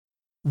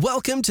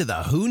Welcome to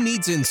the Who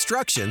Needs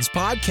Instructions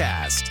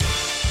podcast.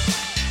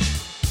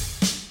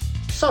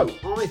 So,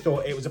 I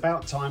thought it was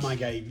about time I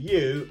gave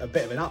you a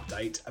bit of an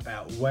update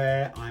about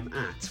where I'm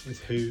at with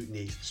Who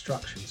Needs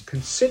Instructions,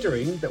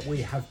 considering that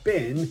we have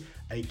been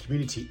a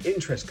community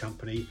interest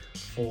company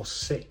for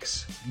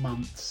 6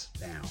 months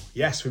now.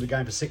 Yes, we were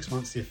going for 6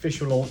 months. The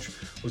official launch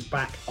was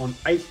back on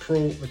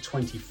April the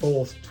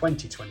 24th,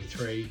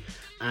 2023.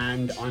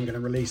 And I'm going to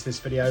release this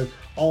video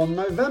on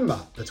November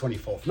the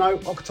 24th. No,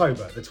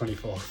 October the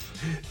 24th,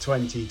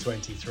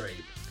 2023.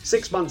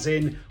 6 months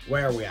in,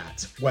 where are we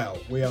at? Well,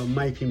 we are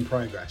making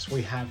progress.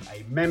 We have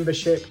a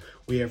membership.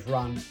 We have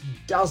run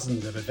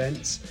dozens of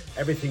events,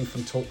 everything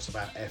from talks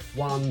about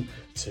F1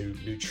 to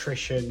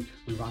nutrition.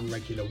 We run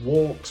regular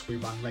walks. We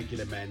run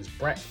regular men's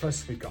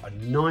breakfast. We've got a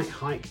night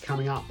hike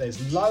coming up.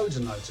 There's loads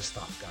and loads of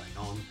stuff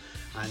going on.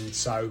 And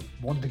so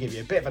wanted to give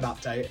you a bit of an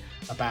update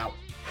about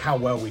how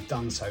well we've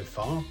done so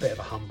far, bit of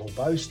a humble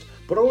boast,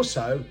 but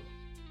also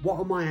what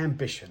are my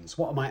ambitions?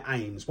 What are my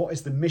aims? What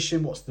is the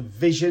mission? What's the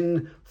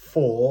vision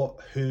for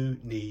Who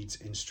Needs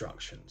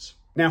Instructions?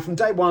 Now, from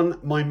day one,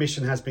 my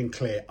mission has been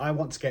clear. I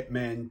want to get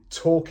men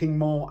talking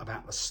more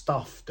about the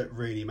stuff that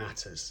really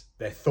matters,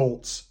 their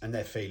thoughts and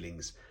their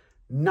feelings.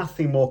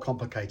 Nothing more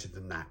complicated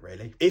than that,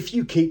 really. If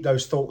you keep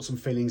those thoughts and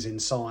feelings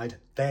inside,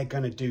 they're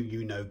going to do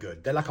you no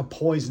good. They're like a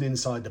poison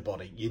inside the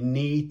body. You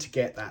need to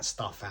get that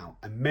stuff out.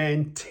 And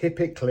men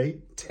typically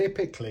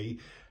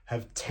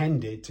have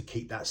tended to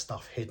keep that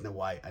stuff hidden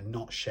away and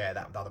not share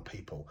that with other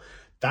people.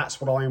 That's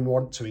what I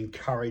want to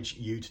encourage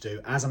you to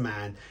do as a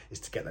man, is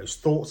to get those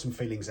thoughts and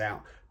feelings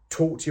out.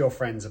 Talk to your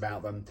friends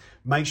about them.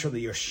 Make sure that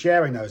you're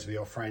sharing those with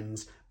your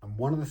friends. And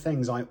one of the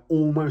things I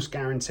almost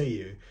guarantee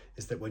you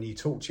is that when you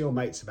talk to your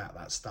mates about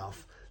that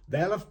stuff,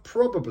 they'll have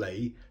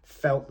probably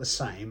felt the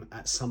same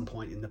at some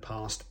point in the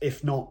past,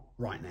 if not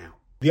right now.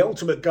 The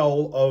ultimate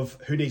goal of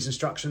Who Needs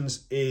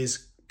Instructions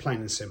is plain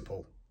and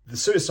simple. The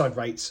suicide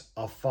rates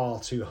are far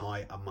too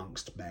high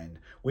amongst men.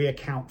 We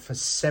account for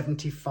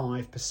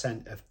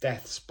 75% of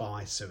deaths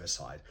by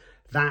suicide.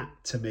 That,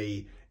 to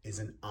me, is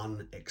an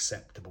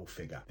unacceptable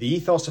figure. The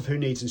ethos of Who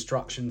Needs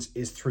Instructions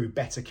is through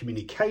better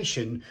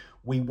communication,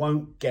 we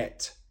won't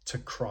get to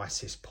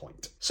crisis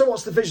point. So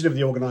what's the vision of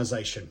the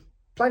organisation?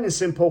 Plain and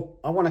simple,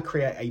 I want to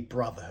create a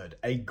brotherhood,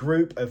 a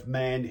group of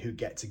men who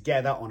get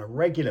together on a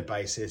regular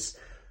basis,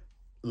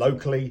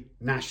 locally,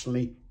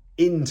 nationally,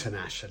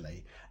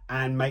 internationally,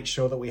 and make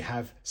sure that we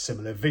have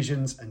similar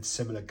visions and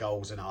similar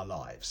goals in our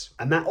lives.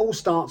 And that all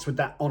starts with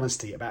that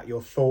honesty about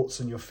your thoughts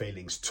and your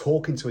feelings,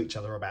 talking to each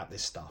other about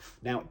this stuff.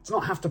 Now, it does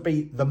not have to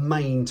be the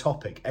main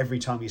topic every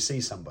time you see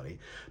somebody,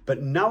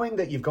 but knowing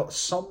that you've got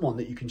someone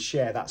that you can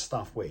share that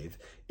stuff with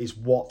is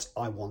what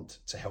I want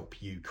to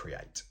help you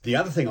create. The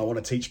other thing I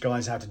want to teach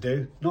guys how to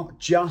do, not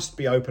just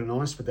be open and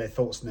honest with their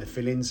thoughts and their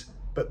feelings,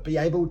 but be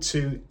able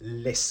to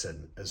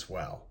listen as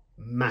well.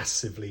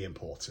 Massively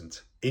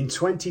important. In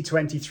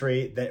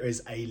 2023, there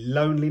is a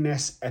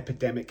loneliness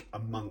epidemic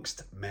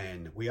amongst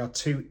men. We are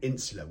too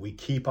insular. We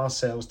keep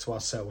ourselves to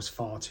ourselves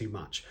far too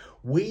much.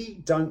 We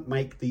don't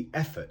make the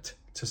effort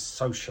to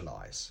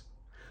socialise.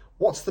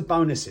 What's the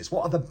bonuses?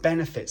 What are the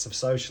benefits of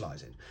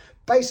socialising?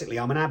 Basically,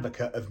 I'm an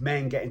advocate of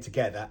men getting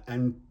together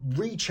and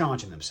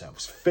recharging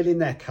themselves, filling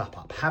their cup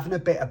up, having a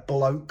bit of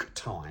bloke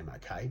time,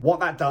 okay? What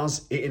that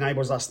does, it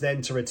enables us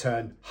then to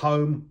return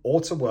home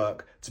or to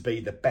work to be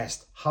the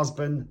best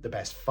husband, the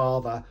best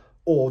father,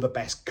 or the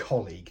best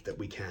colleague that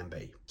we can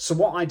be. So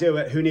what I do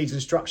at Who Needs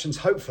Instructions,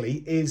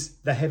 hopefully, is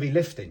the heavy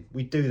lifting.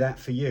 We do that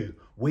for you.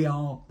 We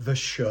are the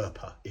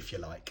Sherpa, if you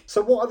like.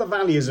 So what are the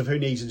values of Who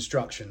Needs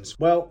Instructions?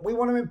 Well, we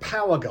want to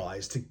empower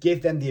guys to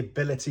give them the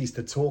abilities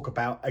to talk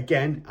about,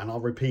 again, and I'll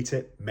repeat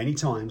it many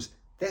times,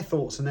 their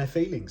thoughts and their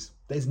feelings.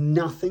 There's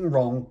nothing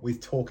wrong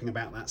with talking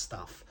about that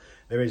stuff.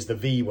 There is the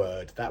V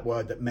word, that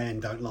word that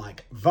men don't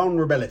like,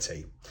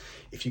 vulnerability.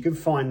 If you can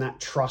find that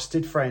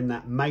trusted friend,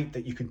 that mate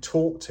that you can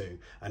talk to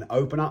and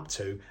open up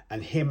to,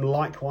 and him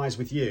likewise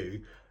with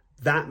you,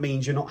 that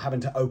means you're not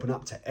having to open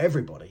up to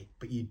everybody,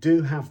 but you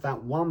do have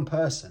that one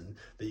person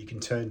that you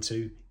can turn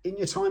to in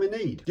your time of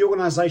need. The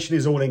organisation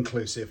is all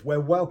inclusive. We're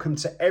welcome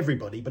to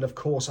everybody, but of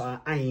course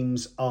our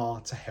aims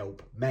are to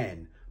help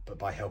men. But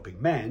by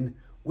helping men,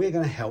 we're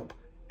going to help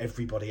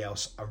everybody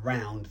else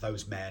around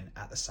those men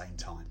at the same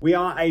time. We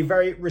are a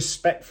very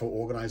respectful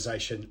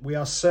organisation. We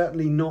are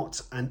certainly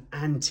not an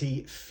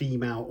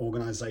anti-female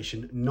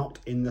organisation, not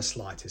in the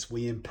slightest.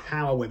 We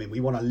empower women. We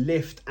want to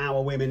lift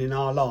our women in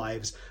our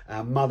lives,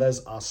 our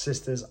mothers, our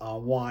sisters, our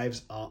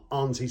wives, our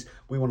aunties.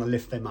 We want to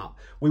lift them up.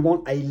 We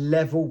want a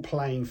level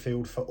playing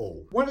field for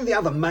all. One of the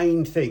other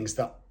main things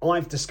that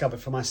I've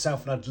discovered for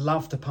myself, and I'd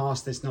love to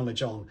pass this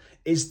knowledge on,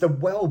 is the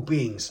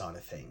well-being side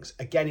of things.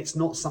 Again, it's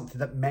not something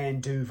that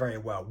men do very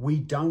well. We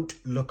don't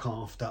look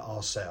after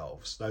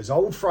ourselves. Those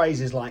old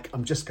phrases like,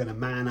 I'm just going to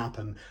man up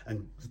and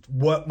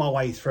work my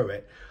way through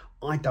it.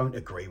 I don't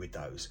agree with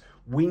those.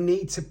 We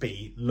need to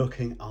be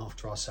looking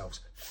after ourselves.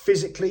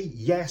 Physically,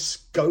 yes,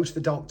 go to the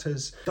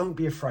doctors. Don't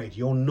be afraid.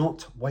 You're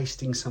not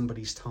wasting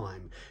somebody's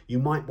time. You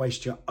might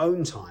waste your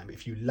own time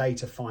if you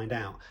later find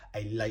out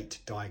a late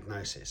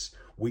diagnosis.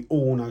 We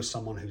all know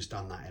someone who's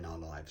done that in our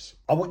lives.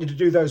 I want you to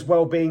do those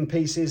well-being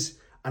pieces.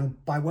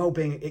 And by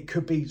well-being, it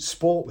could be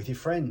sport with your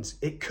friends.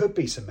 It could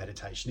be some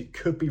meditation. It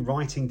could be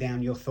writing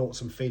down your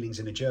thoughts and feelings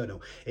in a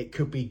journal. It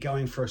could be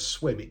going for a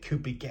swim. It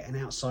could be getting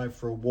outside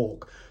for a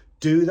walk.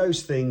 Do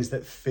those things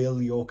that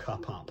fill your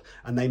cup up.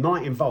 And they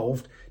might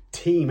involve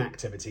team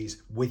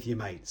activities with your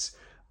mates.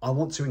 I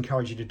want to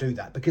encourage you to do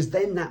that, because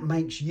then that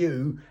makes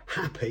you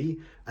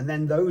happy. And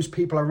then those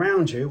people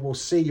around you will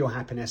see your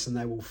happiness and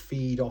they will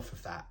feed off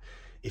of that.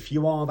 If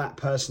you are that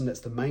person that's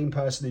the main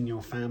person in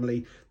your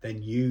family,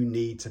 then you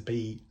need to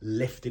be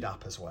lifted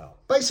up as well.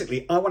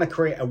 Basically, I want to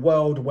create a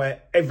world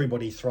where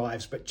everybody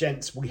thrives, but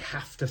gents, we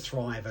have to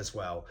thrive as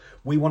well.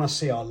 We want to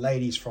see our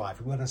ladies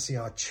thrive. We want to see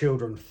our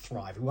children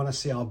thrive. We want to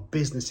see our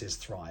businesses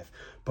thrive.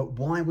 But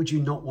why would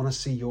you not want to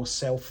see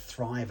yourself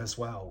thrive as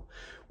well?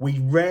 We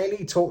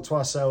rarely talk to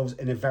ourselves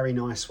in a very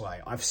nice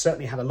way. I've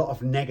certainly had a lot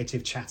of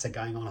negative chatter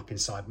going on up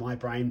inside my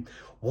brain.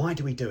 Why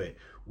do we do it?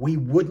 We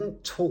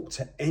wouldn't talk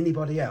to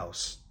anybody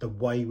else the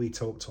way we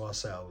talk to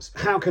ourselves.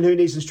 How can Who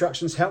Needs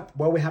Instructions help?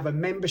 Well, we have a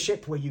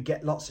membership where you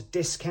get lots of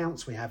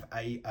discounts. We have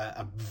a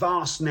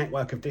vast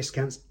network of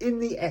discounts in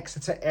the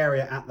Exeter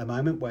area at the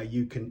moment, where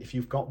you can, if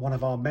you've got one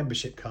of our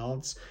membership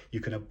cards, you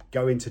can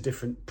go into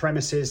different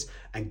premises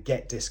and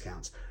get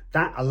discounts.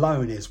 That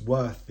alone is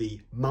worth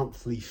the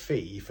monthly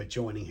fee for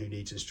joining Who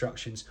Needs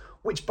Instructions,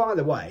 which, by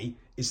the way,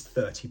 is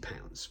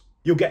 £30.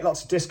 You'll get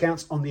lots of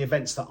discounts on the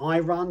events that I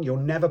run. You'll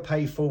never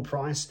pay full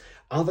price.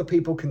 Other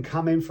people can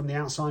come in from the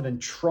outside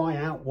and try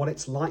out what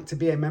it's like to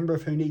be a member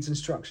of Who Needs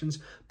Instructions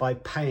by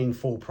paying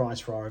full price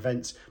for our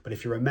events. But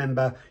if you're a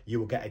member, you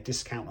will get a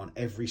discount on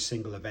every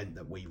single event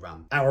that we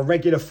run. Our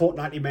regular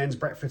fortnightly men's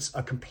breakfasts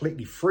are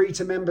completely free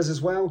to members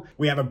as well.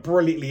 We have a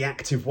brilliantly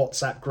active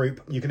WhatsApp group.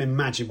 You can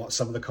imagine what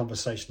some of the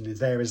conversation is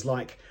there is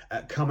like.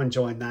 Come and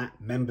join that.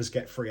 Members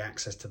get free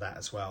access to that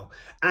as well.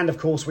 And of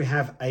course, we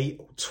have a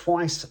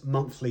twice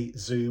monthly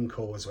Zoom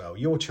call as well.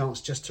 Your chance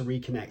just to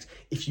reconnect.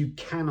 If you're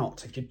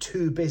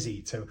too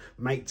busy to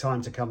make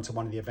time to come to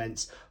one of the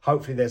events,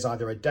 hopefully there's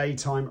either a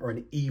daytime or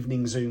an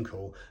evening Zoom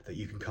call that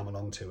you can come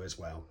along to as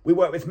well. We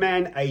work with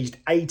men aged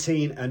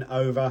 18 and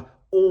over,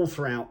 all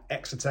throughout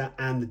Exeter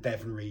and the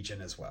Devon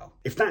region as well.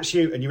 If that's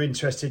you and you're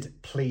interested,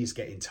 please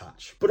get in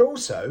touch. But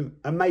also,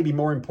 and maybe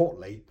more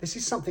importantly, this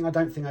is something I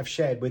don't think I've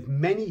shared with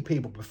many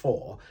people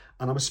before,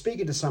 and I was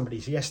speaking to somebody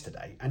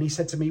yesterday and he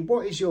said to me,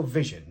 what is your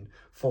vision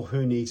for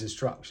Who Needs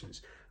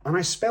Instructions? And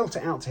I spelt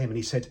it out to him and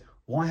he said,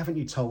 why haven't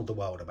you told the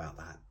world about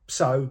that?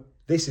 So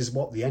this is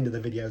what the end of the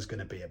video is going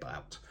to be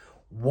about.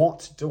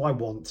 What do I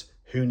want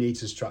Who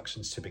Needs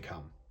Instructions to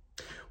become?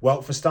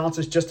 Well, for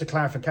starters, just a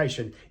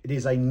clarification, it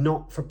is a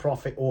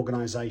not-for-profit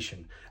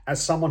organisation.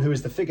 As someone who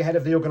is the figurehead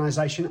of the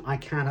organisation, I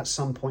can at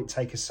some point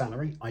take a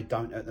salary. I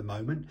don't at the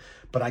moment,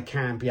 but I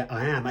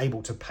am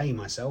able to pay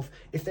myself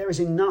if there is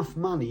enough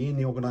money in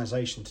the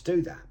organisation to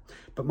do that.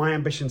 But my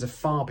ambitions are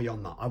far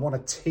beyond that. I want a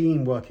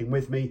team working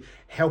with me,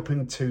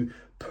 helping to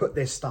put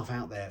this stuff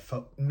out there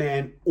for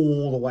men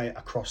all the way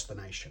across the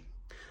nation.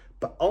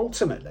 But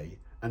ultimately,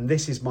 and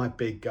this is my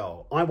big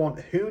goal, I want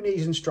Who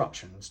Needs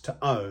Instructions to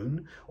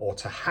own or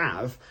to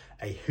have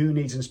a Who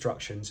Needs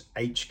Instructions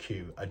HQ,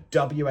 a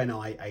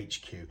WNI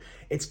HQ.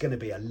 It's going to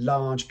be a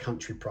large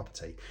country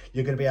property.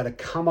 You're going to be able to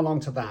come along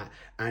to that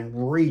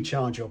and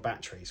recharge your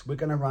batteries. We're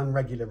going to run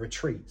regular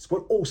retreats.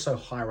 We'll also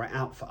hire it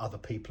out for other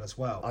people as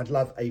well. I'd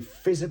love a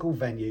physical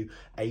venue,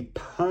 a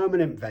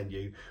permanent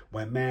venue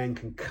where men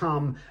can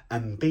come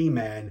and be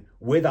men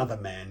with other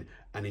men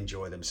and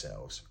enjoy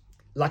themselves.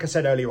 Like I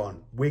said earlier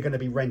on, we're going to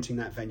be renting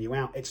that venue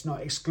out. It's not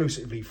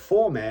exclusively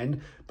for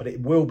men, but it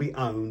will be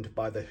owned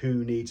by the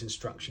Who Needs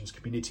Instructions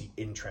Community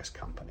Interest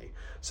Company.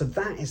 So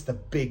that is the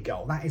big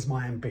goal. That is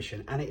my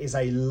ambition, and it is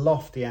a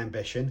lofty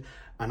ambition,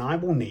 and I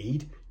will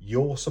need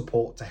your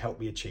support to help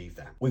me achieve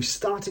that. We've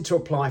started to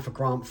apply for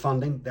grant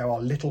funding. There are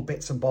little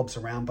bits and bobs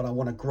around, but I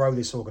want to grow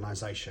this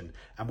organisation,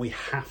 and we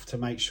have to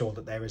make sure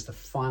that there is the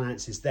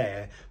finances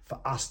there for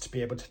us to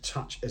be able to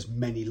touch as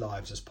many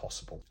lives as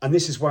possible. And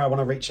this is where I want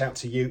to reach out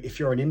to you. If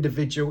you're an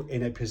individual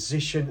in a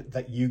position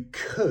that you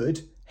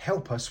could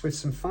help us with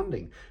some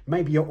funding.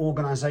 Maybe your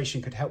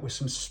organisation could help with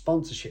some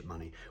sponsorship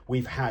money.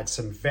 We've had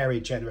some very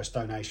generous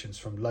donations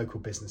from local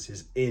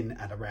businesses in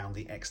and around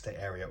the Exeter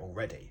area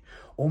already.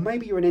 Or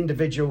maybe you're an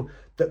individual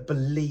that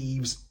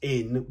believes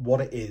in what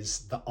it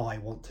is that I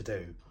want to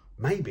do.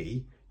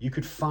 Maybe you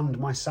could fund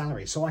my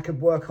salary so I could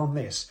work on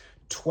this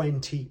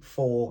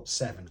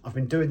 24/7. I've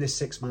been doing this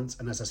 6 months,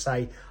 and as I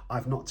say,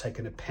 I've not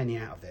taken a penny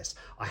out of this.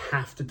 I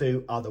have to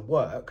do other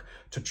work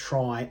to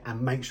try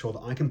and make sure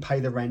that I can pay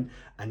the rent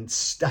and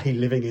stay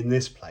living in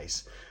this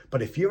place.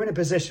 But if you're in a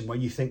position where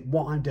you think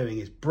what I'm doing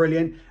is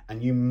brilliant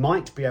and you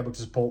might be able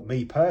to support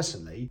me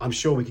personally, I'm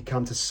sure we could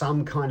come to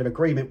some kind of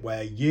agreement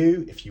where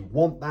you, if you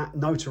want that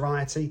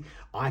notoriety,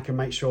 I can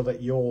make sure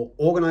that your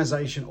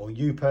organization or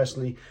you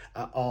personally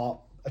are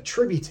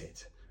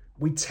attributed.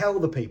 We tell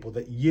the people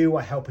that you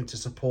are helping to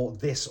support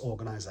this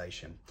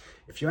organization.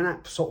 If you're in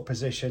that sort of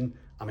position,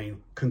 I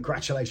mean,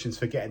 congratulations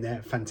for getting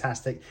there.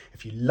 Fantastic.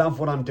 If you love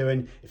what I'm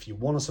doing, if you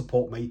want to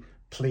support me,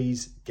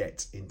 please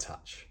get in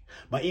touch.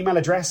 My email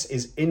address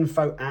is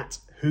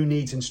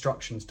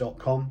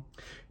info@whoneedsinstructions.com.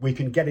 We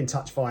can get in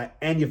touch via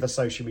any of the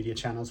social media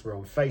channels. We're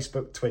on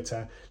Facebook,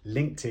 Twitter,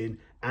 LinkedIn,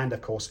 and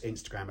of course,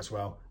 Instagram as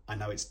well. I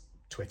know it's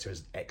Twitter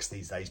is X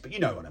these days, but you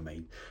know what I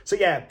mean. So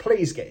yeah,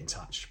 please get in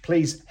touch.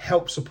 Please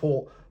help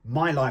support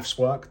my life's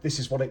work. This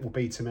is what it will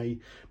be to me.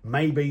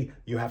 Maybe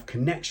you have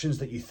connections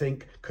that you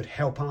think could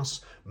help us.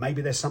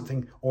 Maybe there's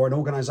something or an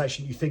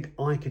organization you think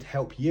I could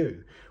help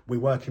you. We're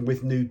working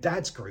with new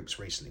dads groups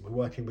recently. We're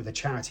working with a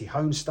charity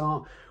Home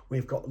Start.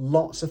 We've got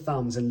lots of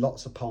thumbs and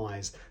lots of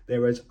pies.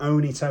 There is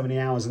only so many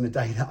hours in the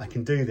day that I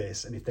can do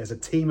this. And if there's a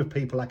team of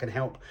people I can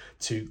help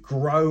to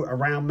grow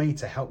around me,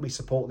 to help me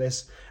support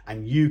this,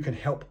 and you can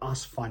help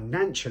us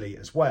financially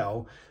as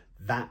well,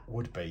 that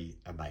would be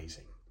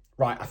amazing.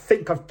 Right, I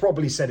think I've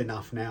probably said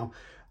enough now.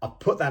 I've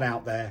put that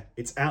out there.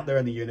 It's out there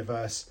in the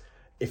universe.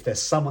 If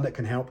there's someone that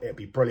can help, it'd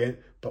be brilliant,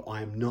 but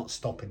I am not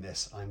stopping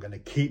this. I'm going to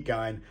keep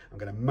going. I'm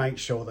going to make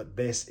sure that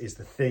this is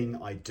the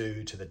thing I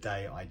do to the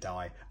day I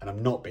die. And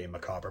I'm not being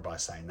macabre by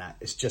saying that.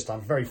 It's just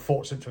I'm very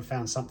fortunate to have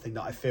found something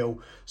that I feel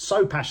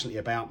so passionately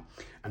about,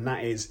 and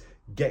that is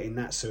getting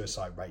that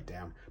suicide rate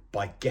down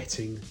by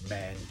getting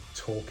men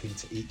talking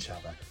to each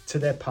other, to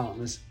their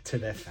partners, to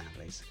their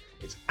families.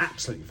 It's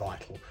absolutely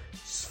vital.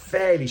 It's a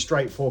fairly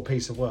straightforward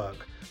piece of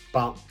work,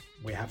 but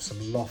we have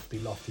some lofty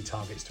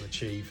targets to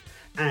achieve,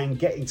 and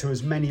getting to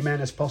as many men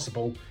as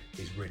possible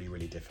is really,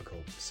 really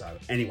difficult. So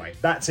anyway,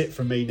 that's it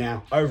from me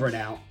now. Over and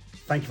out.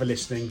 Thank you for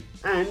listening,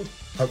 and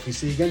hopefully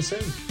see you again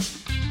soon.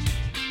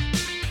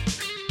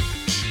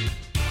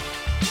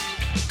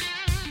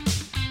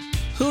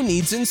 Who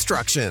Needs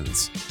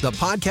Instructions? The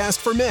podcast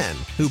for men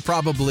who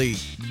probably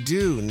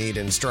do need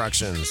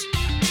instructions.